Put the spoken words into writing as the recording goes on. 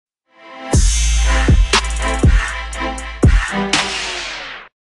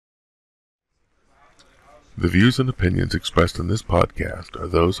The views and opinions expressed in this podcast are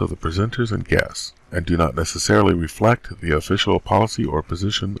those of the presenters and guests, and do not necessarily reflect the official policy or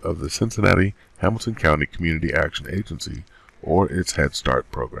position of the Cincinnati Hamilton County Community Action Agency or its Head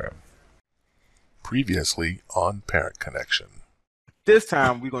Start program. Previously on Parent Connection. This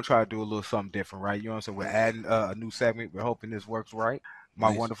time, we're going to try to do a little something different, right? You know what I'm saying? We're adding a new segment. We're hoping this works right. My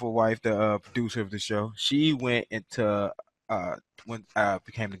wonderful wife, the producer of the show, she went into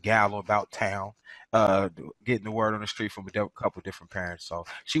became the gal about town, getting the word on the street from a couple different parents. So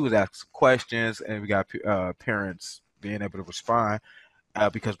she was asking questions, and we got parents being able to respond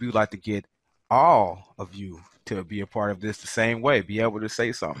because we would like to get all of you to be a part of this the same way. Be able to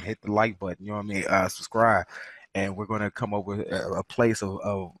say something, hit the like button, you know what I mean? Subscribe. And we're going to come up with a place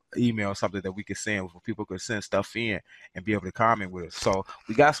of email, something that we could send where people could send stuff in and be able to comment with us. So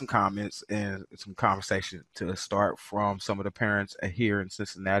we got some comments and some conversation to start from some of the parents here in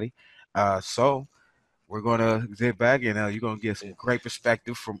Cincinnati. So we're going to sit back and you're going to get some great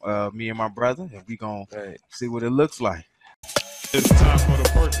perspective from me and my brother, and we're going to see what it looks like. It's time for the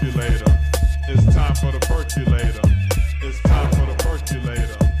percolator. It's time for the percolator. It's time for the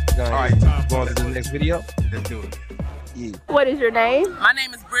percolator. All right, going to the next video. Let's do it. Yeah. What is your name? My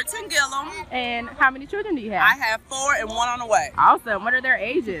name is Britton Gillum. And how many children do you have? I have 4 and 1 on the way. Awesome. What are their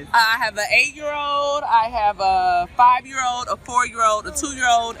ages? I have an 8-year-old, I have a 5-year-old, a 4-year-old, a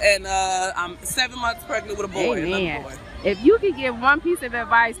 2-year-old, and I'm 7 months pregnant with a boy. Amen. If you could give one piece of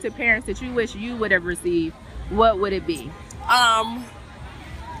advice to parents that you wish you would have received, what would it be?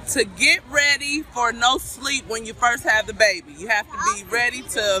 To get ready for no sleep when you first have the baby. You have to be ready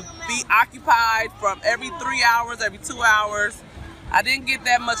to be occupied from every 3 hours, every 2 hours. I didn't get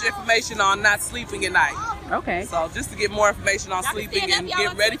that much information on not sleeping at night. Okay. So just to get more information on sleeping and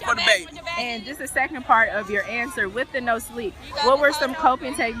get ready for the baby. And just the second part of your answer, with the no sleep, what were some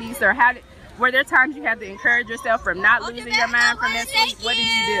coping techniques, or were there times you had to encourage yourself from not losing your mind from that sleep? What did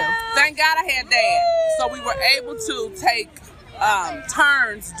you do? Thank God I had Dad. So we were able to take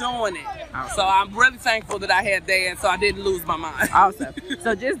turns doing it. Awesome. So I'm really thankful that I had Dad, so I didn't lose my mind. Awesome.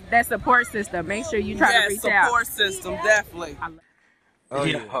 So just that support system, make sure you try to reach out. Support system, definitely. Oh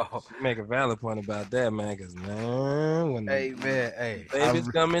yeah, you make a valid point about that, man. Cause man, when babies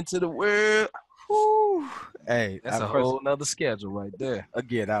come into the world, whew, that's a whole nother schedule right there.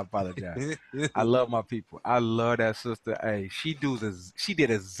 Again, I apologize. I love my people. I love that sister. Hey, she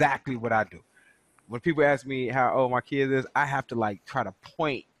did exactly what I do. When people ask me how old my kid is, I have to like try to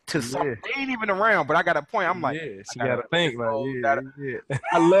point to something. They ain't even around, but I got to point. I'm like, she got to think like,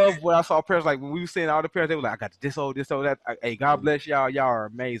 I love what I saw parents like when we were seeing all the parents. They were like, I got this old, that. Hey, God bless y'all. Y'all are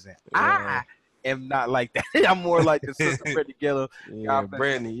amazing. I am not like that. I'm more like the sister Brittany Gillum. Yeah,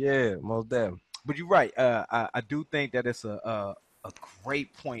 Brittany. Most definitely. But you're right. I do think that it's a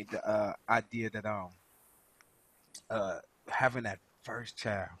great point. The idea that having that first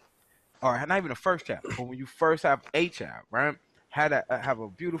child. Or not even a first child, but when you first have a child, right? Have a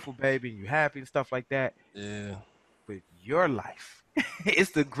beautiful baby and you're happy and stuff like that. Yeah. But your life,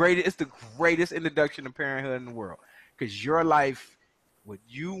 it's the greatest introduction to parenthood in the world. Because your life, what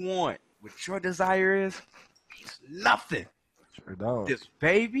you want, what your desire is nothing. Sure don't. This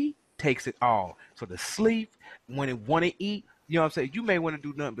baby takes it all. So the sleep, when it want to eat, you know what I'm saying? You may want to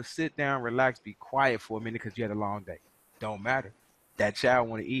do nothing but sit down, relax, be quiet for a minute because you had a long day. Don't matter. That child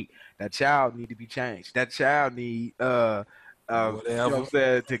want to eat. That child need to be changed. That child need, you know what I'm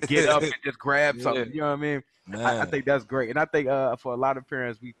saying, to get up and just grab something. You know what I mean? I think that's great. And I think for a lot of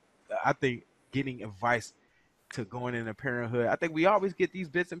parents, I think getting advice to going into parenthood, I think we always get these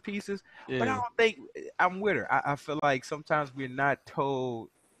bits and pieces, but I don't think I'm with her. I feel like sometimes we're not told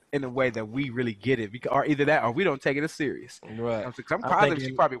in a way that we really get it, or either that or we don't take it as serious. Right. I'm positive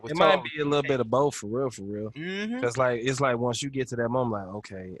she probably was It told. might be a little bit of both, for real. Mm-hmm. Cause like it's like once you get to that moment, like,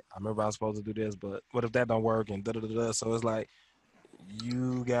 okay, I remember I was supposed to do this, but what if that don't work and da-da-da-da. So it's like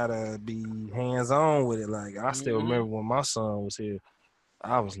you gotta be hands-on with it. Like I still remember when my son was here,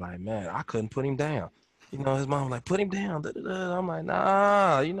 I was like, man, I couldn't put him down. You know, his mom was like, put him down. Da-da-da. I'm like,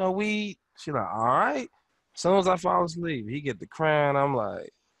 nah, you know, she like, all right. As soon as I fall asleep, he get the crying. I'm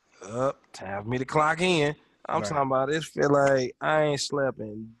like, time for me to clock in. I'm talking about this. Feel like I ain't slept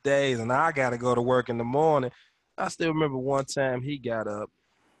in days, and I gotta go to work in the morning. I still remember one time he got up,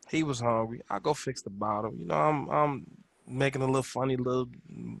 he was hungry. I go fix the bottle. You know, I'm making a little funny little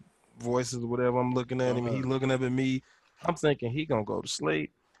voices or whatever. I'm looking at him, and he looking up at me. I'm thinking he gonna go to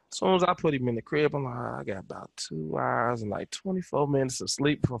sleep. As soon as I put him in the crib, I'm like, I got about 2 hours and like 24 minutes of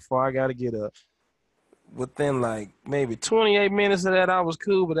sleep before I gotta get up. within like maybe 28 minutes of that, I was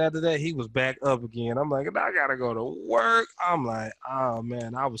cool. But after that, he was back up again. I'm like, I gotta go to work. I'm like, oh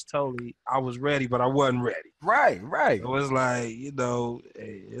man, I was ready, but I wasn't ready. Right. So it's like,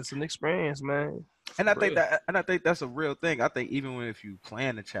 hey, it's an experience, man. And I think that's a real thing. I think even if you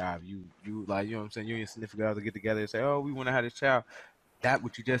plan a child, you like, you know what I'm saying, you and your significant other get together and say, oh, we want to have this child. That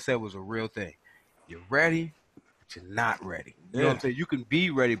what you just said was a real thing. You're ready, but you're not ready. You know what I'm saying? You can be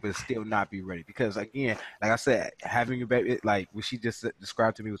ready, but still not be ready. Because again, like I said, having your baby, like what she just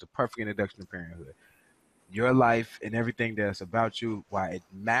described to me, was a perfect introduction to parenthood. Your life and everything that's about you, why it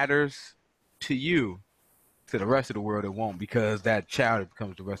matters to you, to the rest of the world, it won't, because that child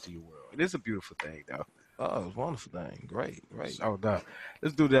becomes the rest of your world. And it's a beautiful thing, though. Oh, it's a wonderful thing. Great. Oh, dog.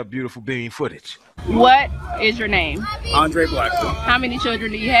 Let's do that beautiful bean footage. What is your name? Andre Blackwood. How many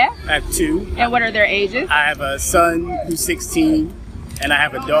children do you have? I have 2. And what are their ages? I have a son who's 16, and I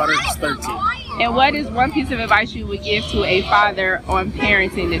have a daughter who's 13. And what is one piece of advice you would give to a father on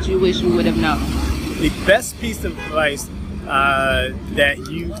parenting that you wish you would have known? The best piece of advice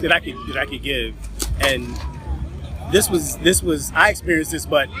that I could give, and this was I experienced this,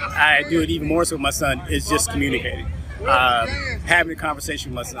 but I do it even more so with my son, is just communicating. Having a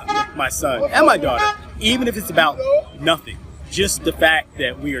conversation with my son and my daughter, even if it's about nothing, just the fact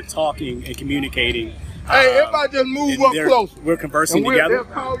that we are talking and communicating. Hey, if I just move up closer, we're conversing together.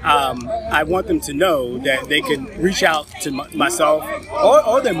 I want them to know that they can reach out to myself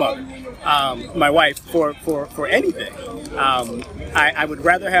or their mother, my wife, for anything. I would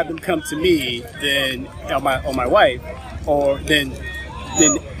rather have them come to me than my wife, or than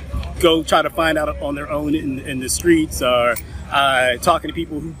go try to find out on their own in the streets, or talking to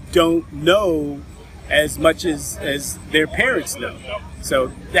people who don't know as much as their parents know.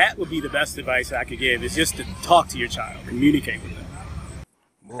 So that would be the best advice I could give, is just to talk to your child, communicate with them.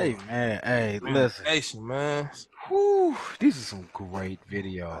 Hey, man. Hey, listen. Man. Whew, these are some great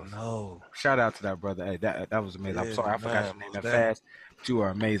videos. I know. Shout out to that brother. Hey, that was amazing. Yeah, I'm sorry, I forgot your name that fast. But you are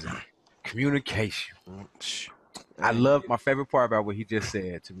amazing. Communication. I love my favorite part about what he just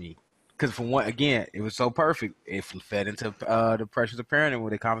said to me. Because for one, again, it was so perfect. It fed into the pressures of parenting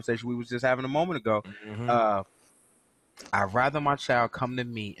with the conversation we was just having a moment ago. I'd rather my child come to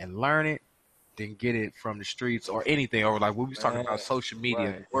me and learn it than get it from the streets or anything. Or like we was talking about social media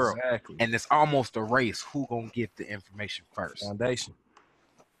in the world. Exactly. And it's almost a race. Who gonna get the information first? Foundation.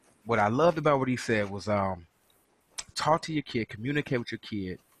 What I loved about what he said was talk to your kid, communicate with your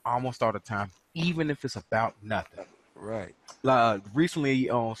kid almost all the time, even if it's about nothing. Right. Recently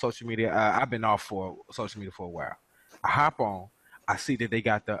on social media, I've been off for social media for a while. I hop on, I see that they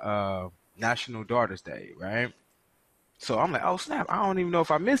got the National Daughters Day, right? So I'm like, oh snap! I don't even know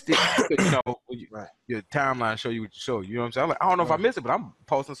if I missed it. Your timeline show you what you show. You know what I'm saying? I'm like, I don't know if I missed it, but I'm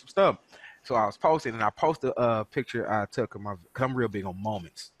posting some stuff. So I was posting, and I posted a picture I took of because I'm real big on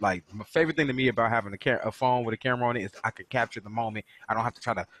moments. Like, my favorite thing to me about having a phone with a camera on it is I can capture the moment. I don't have to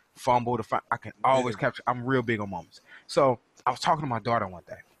try to fumble to find. I can always capture. I'm real big on moments. So I was talking to my daughter one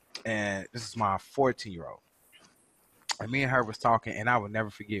day, and this is my 14-year-old. And me and her was talking, and I would never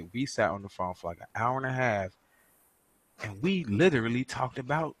forget. We sat on the phone for like an hour and a half, and we literally talked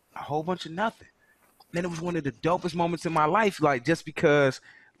about a whole bunch of nothing. And it was one of the dopest moments in my life, like, just because,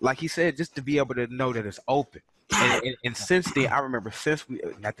 like he said, just to be able to know that it's open. And since then, I remember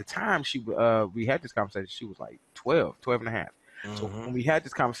at the time we had this conversation, she was like 12 and a half. So when we had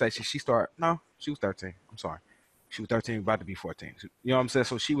this conversation, she was 13. I'm sorry. She was 13, about to be 14. So, you know what I'm saying?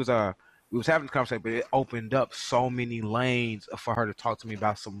 So she was, we was having this conversation, but it opened up so many lanes for her to talk to me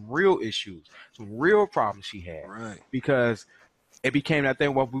about some real issues, some real problems she had. Right. Because it became that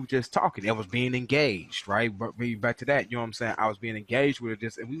thing what we were just talking. It was being engaged, right? But back to that, you know what I'm saying? I was being engaged with her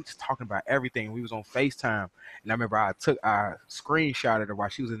and we were just talking about everything. We was on FaceTime, and I remember I screenshotted her while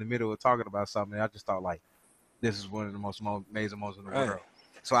she was in the middle of talking about something. And I just thought, like, this is one of the most amazing moments in the world.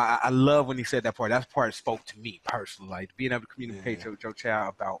 So I love when he said that part. That part spoke to me personally, like being able to communicate with your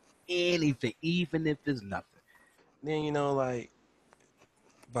child about anything, even if it's nothing. Then, like,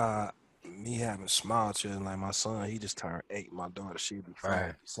 by me having small children, like my son, he just turned 8. My daughter, she'll be 5.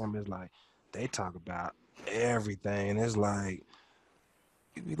 Right. Somebody's like, they talk about everything. It's like,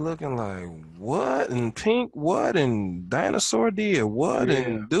 you be looking like, what? And Pink, what? And Dinosaur did what? Yeah.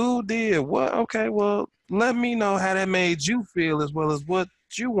 And Dude did what? Okay, well, let me know how that made you feel, as well as what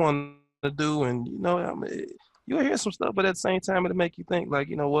you want to do. And, you'll hear some stuff, but at the same time, it'll make you think, like,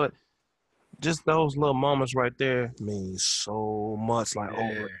 you know what? Just those little moments right there mean so much, like,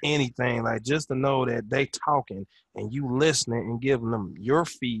 over anything. Like, just to know that they talking and you listening and giving them your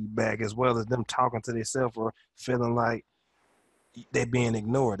feedback, as well as them talking to themselves or feeling like they're being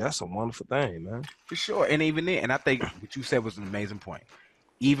ignored. That's a wonderful thing, man. For sure. And even then, and I think what you said was an amazing point.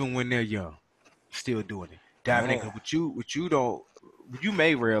 Even when they're young, still doing it. Diving in, 'cause what you don't, you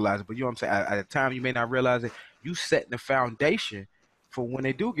may realize it, but you know what I'm saying, at the time you may not realize it. You setting the foundation for when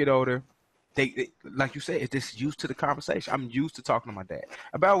they do get older. They like you said, it's just used to the conversation. I'm used to talking to my dad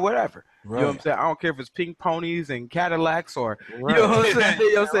about whatever. Right. You know what I'm saying? I don't care if it's pink ponies and Cadillacs or Right. you know what I'm saying?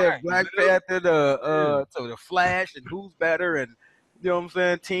 You know what I'm saying? Right. Black Panther, the Flash, and who's better, and you know what I'm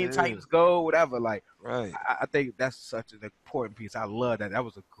saying? Teen Yeah. Titans Go, whatever. Like, Right. I think that's such an important piece. I love that. That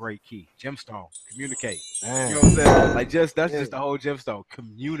was a great key. Gemstone, communicate. Man. You know what I'm saying? Like, that's just the whole gemstone.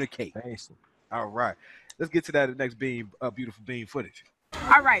 Communicate. Thanks. All right. Let's get to that in the next beautiful bean footage.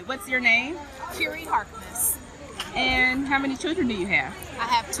 All right, what's your name? Curie Harkness. And how many children do you have? I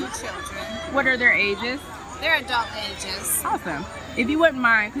have 2 children. What are their ages? They're adult ages. Awesome. If you wouldn't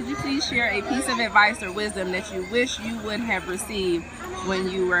mind, could you please share a piece of advice or wisdom that you wish you would have received when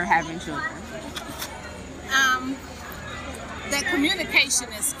you were having children? That communication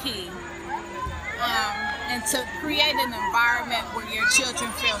is key. And to create an environment where your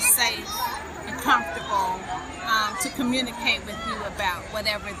children feel safe and comfortable to communicate with you about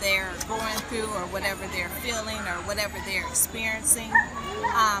whatever they're going through or whatever they're feeling or whatever they're experiencing.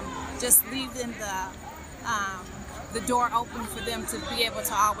 Just leaving the door open for them to be able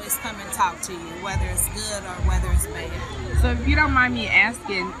to always come and talk to you, whether it's good or whether it's bad. So if you don't mind me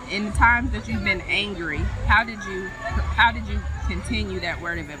asking, in the times that you've been angry, how did you continue that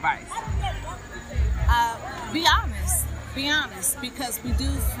word of advice? Be honest. Be honest, because we do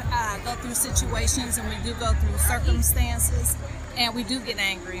go through situations and we do go through circumstances, and we do get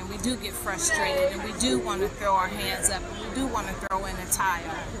angry and we do get frustrated and we do want to throw our hands up and we do want to throw in a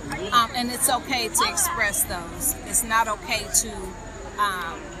tile. And it's okay to express those. It's not okay to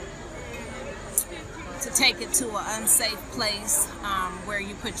take it to an unsafe place where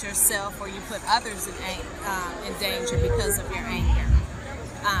you put yourself or you put others in danger because of your anger.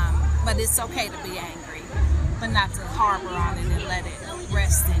 But it's okay to be angry, but not to harbor on it and let it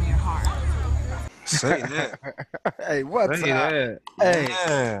rest in your heart. Say that. Hey, what's Say up? that. Hey,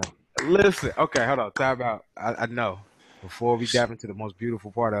 Yeah. listen. Okay, hold on. Time out. I know. Before we dive into the most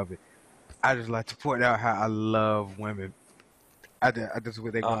beautiful part of it, I just like to point out how I love women. I just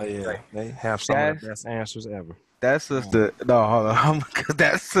what they Oh want to yeah, say. they have some of the best answers ever. That sister, no, hold on.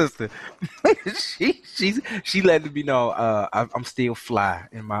 That sister, she letting me know I'm still fly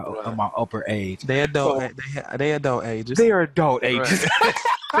in my upper age. They adult. They adult ages. They are adult ages.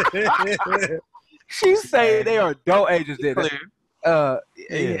 She say they are adult ages. Yeah,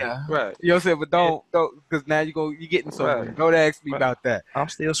 right. You know what I'm saying? But don't, because now you getting somewhere. Right. Don't ask me about that. I'm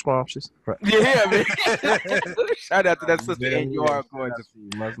still scrumptious. Right. Yeah, man. Shout out to that sister, and you are gorgeous.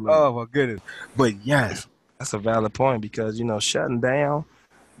 Oh my goodness. But yes, that's a valid point, because shutting down,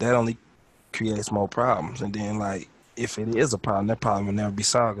 that only creates more problems. And then, like, if it is a problem, that problem will never be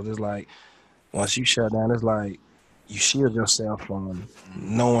solved. Because it's like, once you shut down, it's like you shield yourself from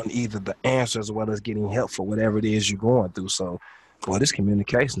knowing either the answer as well as getting help for whatever it is you're going through. So, boy, this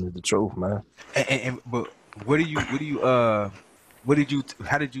communication is the truth, man. But how did you feel, or what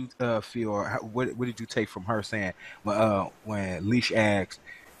did you take from her saying when Leash asked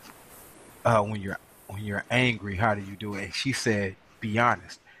when you're angry, how do you do it? And she said, be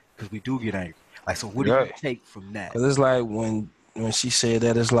honest, because we do get angry. Like, so what do you take from that? Because it's like when she said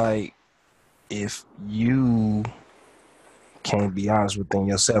that, it's like, if you can't be honest within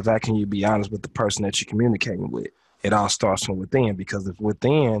yourself, how can you be honest with the person that you're communicating with? It all starts from within, because if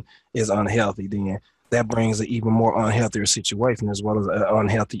within is unhealthy, then that brings an even more unhealthier situation as well as an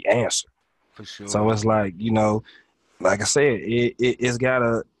unhealthy answer. For sure. So it's like, like I said, it's got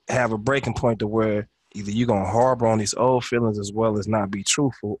to have a breaking point to where either you're going to harbor on these old feelings as well as not be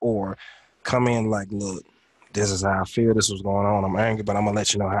truthful, or come in like, look, this is how I feel, this was going on, I'm angry, but I'm going to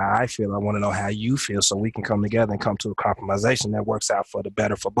let you know how I feel. I want to know how you feel, so we can come together and come to a compromisation that works out for the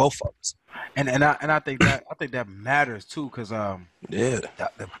better for both of us. And I think that matters too, because the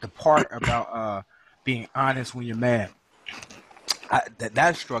part about being honest when you're mad,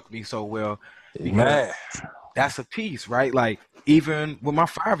 that struck me so well, because that's a piece, right? Like, even with my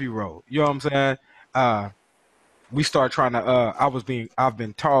 5-year-old, you know what I'm saying? We start trying to. I've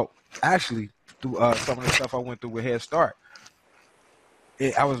been taught, actually, through some of the stuff I went through with Head Start.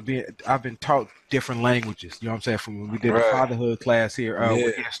 I've been taught different languages. You know what I'm saying? From when we did the fatherhood class here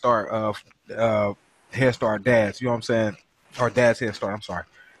with Head Start, Head Start dads. You know what I'm saying? Or dads Head Start. I'm sorry.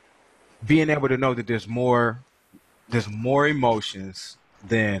 Being able to know that there's more emotions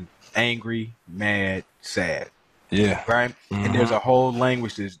than angry, mad, sad. Yeah. Right. Mm-hmm. And there's a whole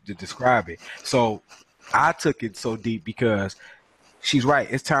language to describe it. So I took it so deep because she's right.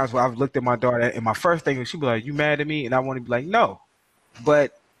 It's times where I've looked at my daughter, and my first thing is she'd be like, "You mad at me?" And I want to be like, "No,"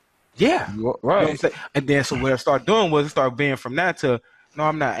 but yeah, Right. you know what I'm saying? And then so what I started doing was start being from that to, no,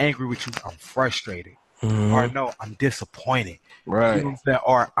 I'm not angry with you. I'm frustrated, or no, I'm disappointed. Right. You know what I'm saying?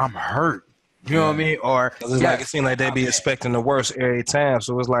 Or I'm hurt. You know what I mean? Or it's like it seems like they be expecting the worst every time.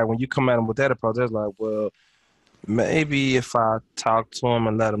 So it's like when you come at them with that approach, it's like, well, maybe if I talk to them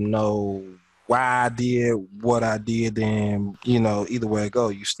and let them know why I did what I did, then either way it go,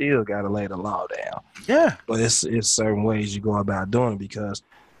 you still gotta lay the law down. Yeah. But it's certain ways you go about doing it, because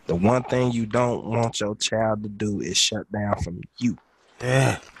the one thing you don't want your child to do is shut down from you.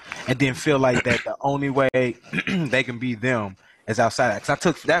 Yeah. And then feel like that the only way they can be them is outside. Because I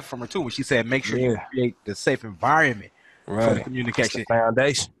took that from her too when she said, make sure you create the safe environment for the communication. That's the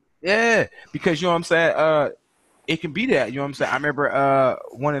foundation. Yeah. Because you know what I'm saying? It can be that, you know what I'm saying? I remember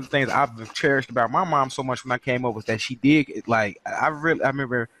one of the things I've cherished about my mom so much when I came up was that she did, like, I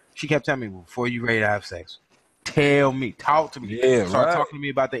remember she kept telling me, before you ready to have sex, tell me, talk to me. Start talking to me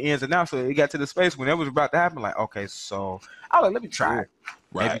about the ins and outs. So it got to the space when it was about to happen, like, okay, so I was like, let me try it.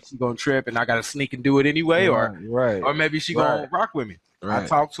 Maybe she gonna trip and I gotta sneak and do it anyway, or maybe she gonna rock with me. I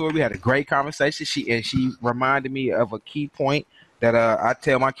talked to her, we had a great conversation. She reminded me of a key point that I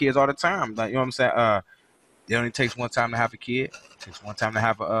tell my kids all the time. Like, you know what I'm saying? It only takes one time to have a kid. It takes one time to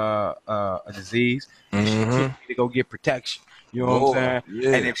have a disease. And she took me to go get protection. You know what I'm saying?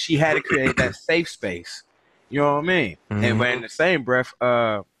 Yeah. And if she had to create that safe space, you know what I mean? And but in the same breath,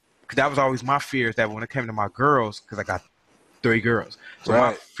 because that was always my fear, is that when it came to my girls, because I got 3 girls. So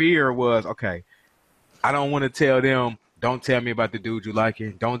my fear was, okay, I don't want to tell them, don't tell me about the dude you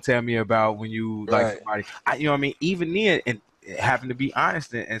liking. Don't tell me about when you like somebody. You know what I mean? Even then, and having to be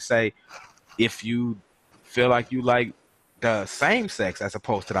honest and say, if you feel like you like the same sex as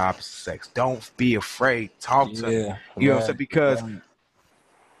opposed to the opposite sex, don't be afraid. Talk to them. You know what I'm saying? Because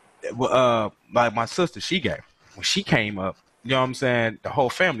like my sister, she gay. When she came up, you know what I'm saying, the whole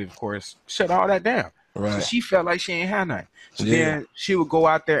family, of course, shut all that down. So she felt like she ain't had nothing. So then she would go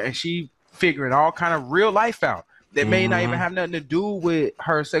out there and she figuring all kind of real life out that may not even have nothing to do with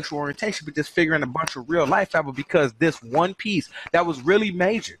her sexual orientation, but just figuring a bunch of real life out. But because this one piece that was really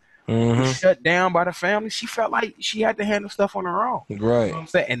major was shut down by the family, she felt like she had to handle stuff on her own. Right. You know what I'm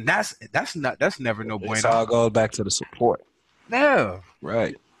saying? And that's never no bueno. It all goes back to the support. Yeah.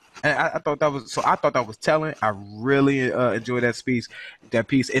 Right. And I thought that was telling. I really enjoyed that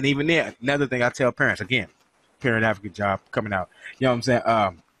piece. And even then, another thing I tell parents, again, parent advocate job coming out. You know what I'm saying?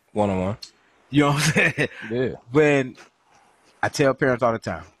 One-on-one. You know what I'm saying? Yeah. When I tell parents all the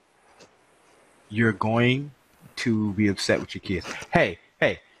time, you're going to be upset with your kids. Hey,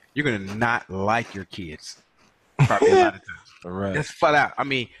 you're going to not like your kids. Probably a lot of times. Right. Just flat out. I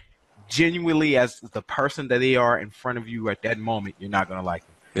mean, genuinely, as the person that they are in front of you at that moment, you're not going to like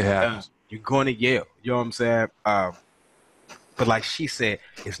them. It happens. You're going to yell. You know what I'm saying? But like she said,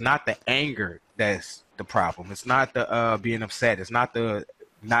 it's not the anger that's the problem. It's not the being upset. It's not the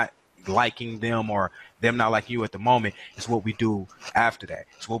not liking them or them not liking you at the moment. It's what we do after that.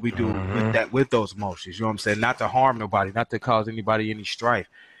 It's what we do with those emotions. You know what I'm saying? Not to harm nobody, not to cause anybody any strife,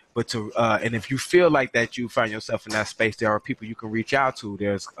 but to and if you feel like that you find yourself in that space, there are people you can reach out to.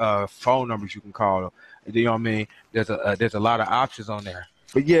 There's phone numbers you can call. You know what I mean? There's a lot of options on there.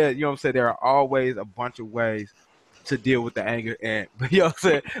 But yeah, you know what I'm saying? There are always a bunch of ways to deal with the anger. And you know what I'm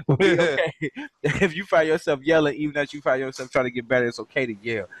saying? Okay. If you find yourself yelling, even as you find yourself trying to get better, it's okay to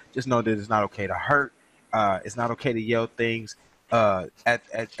yell. Just know that it's not okay to hurt. It's not okay to yell things at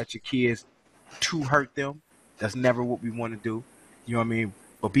your kids to hurt them. That's never what we want to do. You know what I mean?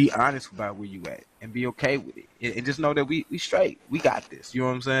 But be honest about where you at and be okay with it. And just know that we straight. We got this. You know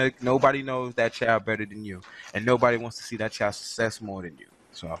what I'm saying? Nobody knows that child better than you. And nobody wants to see that child's success more than you.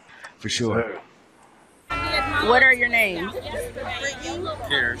 So, for sure. What are your names?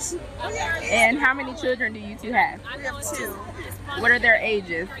 Cares. And how many children do you two have? We have 2. What are their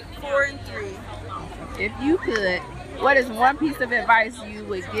ages? 4 and 3. If you could, what is one piece of advice you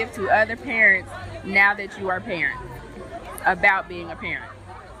would give to other parents now that you are parents about being a parent?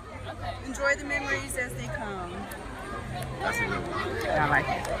 Enjoy the memories as they come. That's a good one. I like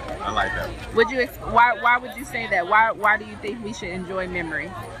it. I like that. Would you? Why would you say that? Why do you think we should enjoy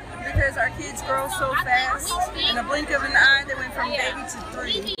memory? Because our kids grow so fast. In a blink of an eye, they went from baby to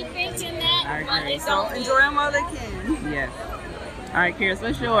 3. I agree. So enjoy them while they can. Yes. All right, Kiris,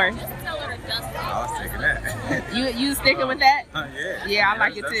 what's yours? I was taking that. You sticking with that? Yeah. Yeah, I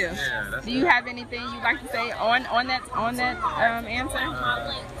like it too. Yeah, do you have anything you'd like to say on that answer?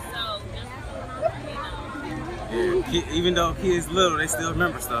 Yeah, even though kids little, they still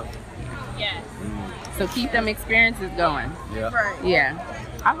remember stuff. Yes. So keep them experiences going. Yeah. Right. Yeah.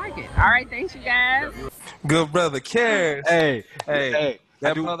 I like it. All right, thanks you guys. Good brother, Karis. Hey,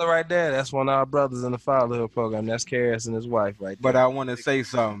 That brother right there, that's one of our brothers in the fatherhood program. That's Karis and his wife right there. But I want to say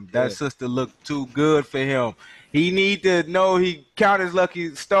something. That sister looked too good for him. He need to know he count his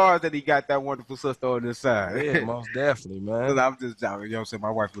lucky stars that he got that wonderful sister on his side. Yeah, most definitely, man. Because I'm just, you know what I'm saying,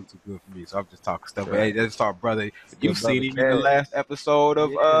 my wife looks too good for me, so I'm just talking stuff. Sure. But hey, that's our brother. You've brother seen him in the last episode of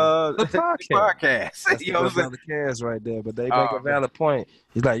the podcast. That's you know what I'm saying? Karis right there. But they make a valid point.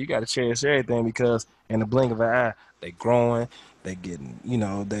 He's like, you got to cherish everything because in the blink of an eye, they growing, they getting, you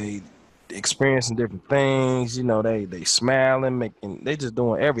know, they experiencing different things. You know, they smiling, they just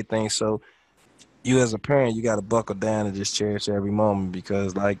doing everything. So you as a parent, you got to buckle down and just cherish every moment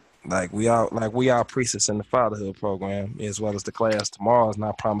because like we are priestess in the fatherhood program as well as the class tomorrow is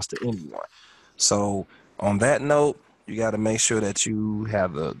not promised to anyone. So on that note, you got to make sure that you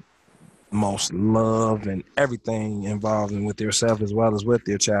have the most love and everything involved with yourself as well as with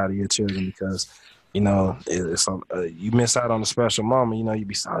your child or your children because you know it's you miss out on a special moment. You know, you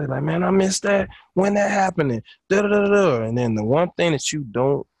be sorry like, man, I missed that when that happened and then the one thing that you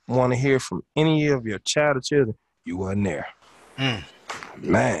don't want to hear from any of your child or children, you wasn't there.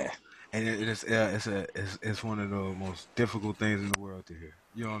 Man. And it's one of the most difficult things in the world to hear.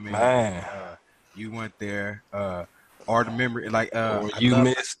 You know what I mean? Man. You went there, or the memory, like or you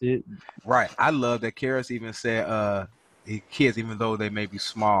missed it. Right. I love that Karis even said, kids, even though they may be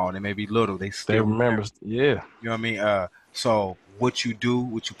small, they may be little, they still remember. Yeah. You know what I mean? So what you do,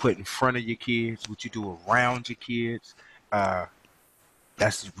 what you put in front of your kids, what you do around your kids,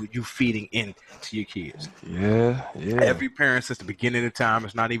 that's what you feeding into your kids. Yeah. Every parent since the beginning of time,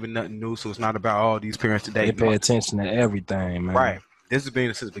 it's not even nothing new, so it's not about all these parents today. They pay attention to everything, man. Right. This has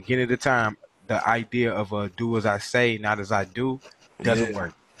been since the beginning of the time. The idea of do as I say, not as I do, doesn't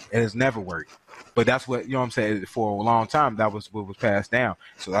work. It has never worked. But that's what, you know what I'm saying, for a long time, that was what was passed down.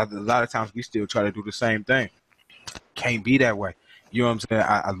 So a lot of times we still try to do the same thing. Can't be that way. You know what I'm saying?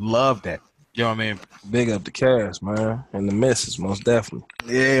 I love that. You know what I mean? Big up the Karis, man. And the missus, most definitely.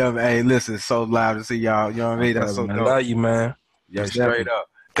 Yeah, hey, listen, it's so loud to see y'all. You know what I mean? That's so dope. I love you, man. Yeah, straight up.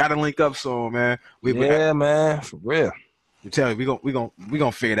 Gotta link up soon, man. Man, for real. You tell me, we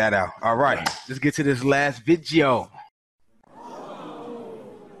gonna figure that out. All right, let's get to this last video.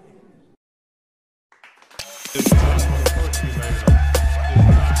 It's time for the percolator.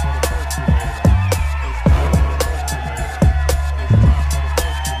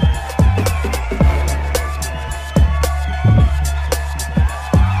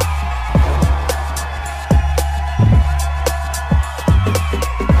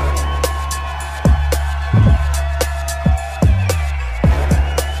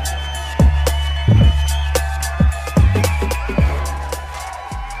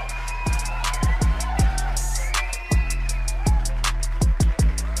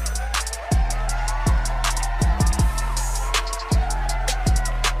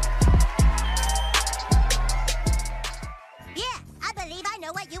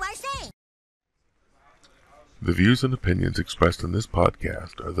 The views and opinions expressed in this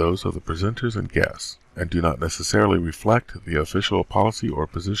podcast are those of the presenters and guests, and do not necessarily reflect the official policy or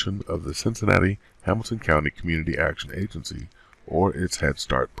position of the Cincinnati Hamilton County Community Action Agency or its Head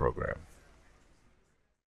Start program.